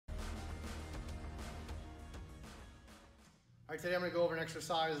All right, today I'm going to go over an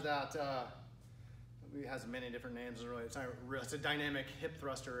exercise that it has many different names. It's a dynamic hip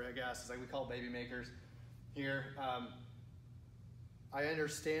thruster, I guess. It's like we call it babymakers here. I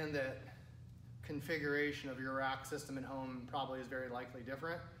understand that configuration of your rack system at home probably is very likely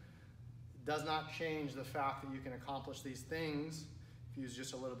different. It does not change the fact that you can accomplish these things if you use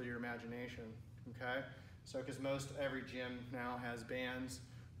just a little bit of your imagination, okay? So, because most every gym now has bands,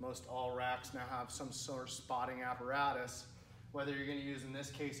 most all racks now have some sort of spotting apparatus. Whether you're going to use, in this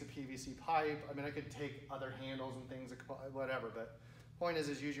case, a PVC pipe. I mean, I could take other handles and things, whatever, but point is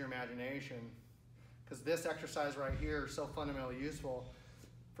use your imagination. Because this exercise right here is so fundamentally useful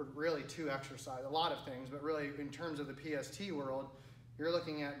for really two exercises, a lot of things, but really in terms of the PST world, you're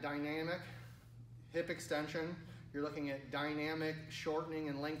looking at dynamic hip extension, you're looking at dynamic shortening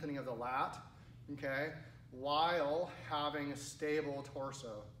and lengthening of the lat, okay, while having a stable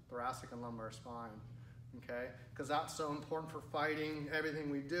torso, thoracic and lumbar spine. Okay, because that's so important for fighting. Everything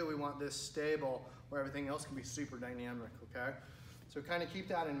we do, we want this stable where everything else can be super dynamic, okay? So kind of keep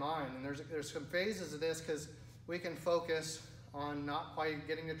that in mind. And there's some phases of this because we can focus on not quite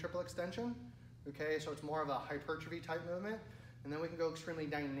getting to triple extension, okay? So it's more of a hypertrophy type movement. And then we can go extremely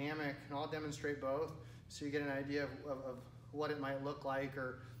dynamic, and I'll demonstrate both so you get an idea of what it might look like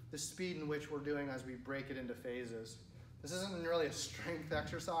or the speed in which we're doing as we break it into phases. This isn't really a strength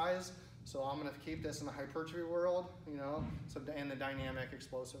exercise, so I'm going to keep this in the hypertrophy world, you know, and the dynamic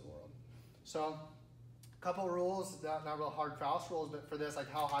explosive world. So a couple rules, not real hard fast rules, but for this,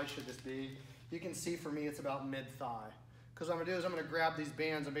 like how high should this be? You can see for me it's about mid-thigh. Because what I'm going to do is I'm going to grab these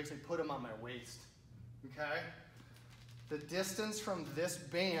bands and basically put them on my waist, okay? The distance from this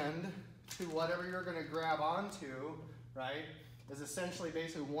band to whatever you're going to grab onto, right, is essentially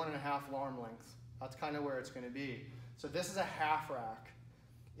basically 1.5 arm lengths. That's kind of where it's going to be. So this is a half rack.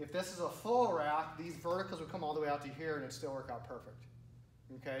 If this is a full rack, these verticals would come all the way out to here and it'd still work out perfect.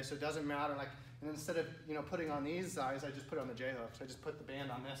 Okay, so it doesn't matter, like, and instead of, you know, putting on these sides, I just put it on the J-hook. So I just put the band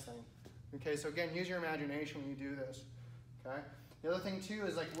on this thing. Okay, so again, use your imagination when you do this. Okay? The other thing too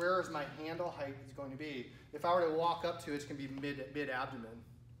is like, where is my handle height is going to be? If I were to walk up to it, it's going to be mid-abdomen.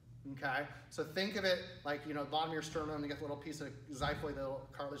 Okay? So think of it like, you know, bottom of your sternum, you get a little piece of xiphoid, the little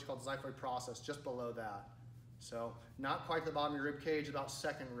cartilage called xiphoid process, just below that. So not quite the bottom of your rib cage, about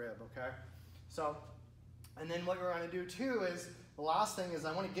second rib, okay? So, and then what we're gonna do too is, the last thing is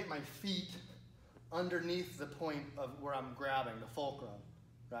I wanna get my feet underneath the point of where I'm grabbing, the fulcrum,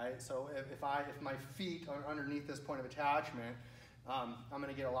 right? So if my feet are underneath this point of attachment, I'm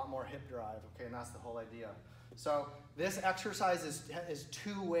gonna get a lot more hip drive, okay? And that's the whole idea. So this exercise is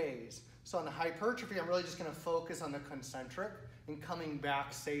two ways. So on the hypertrophy, I'm really just gonna focus on the concentric and coming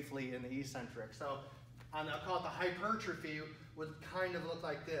back safely in the eccentric. So I'll call it the hypertrophy, would kind of look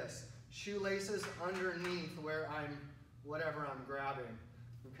like this. Shoelaces underneath whatever I'm grabbing,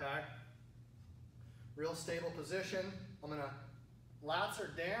 okay? Real stable position. Lats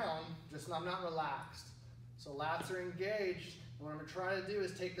are down, just I'm not relaxed. So lats are engaged, and what I'm gonna try to do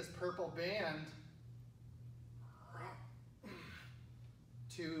is take this purple band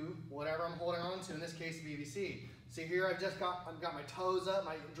to whatever I'm holding on to, in this case, PVC. See here, I've got my toes up,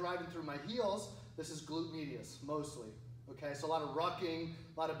 driving through my heels. This is glute medius, mostly, okay? So a lot of rucking,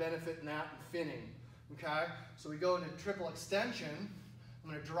 a lot of benefit in that, and finning, okay? So we go into triple extension. I'm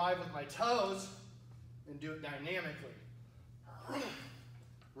gonna drive with my toes and do it dynamically.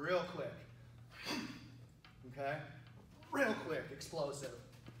 Real quick, okay? Real quick, explosive.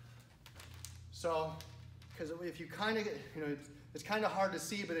 So, because if you kind of get, you know, it's kind of hard to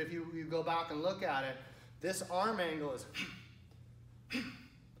see, but if you go back and look at it, this arm angle is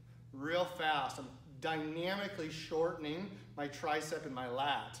real fast. I'm dynamically shortening my tricep and my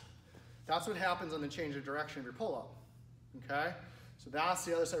lat. That's what happens on the change of direction of your pull-up, okay? So that's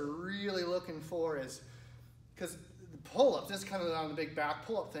the other side we're really looking for is, because the pull-ups, this is kind of on the big back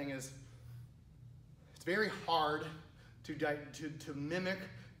pull-up thing, is it's very hard to mimic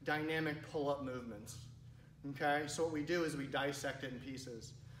dynamic pull-up movements, okay? So what we do is we dissect it in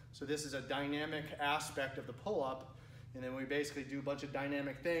pieces. So this is a dynamic aspect of the pull-up, and then we basically do a bunch of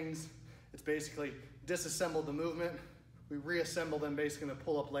dynamic things. It's basically disassemble the movement, we reassemble them basically in the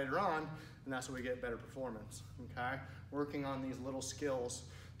pull-up later on, and that's when we get better performance, okay? Working on these little skills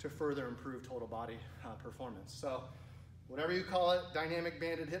to further improve total body performance. So whatever you call it, dynamic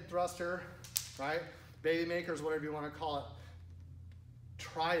banded hip thruster, right? Babymakers, whatever you want to call it.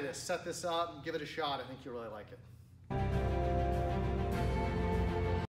 Try this, set this up, give it a shot. I think you'll really like it.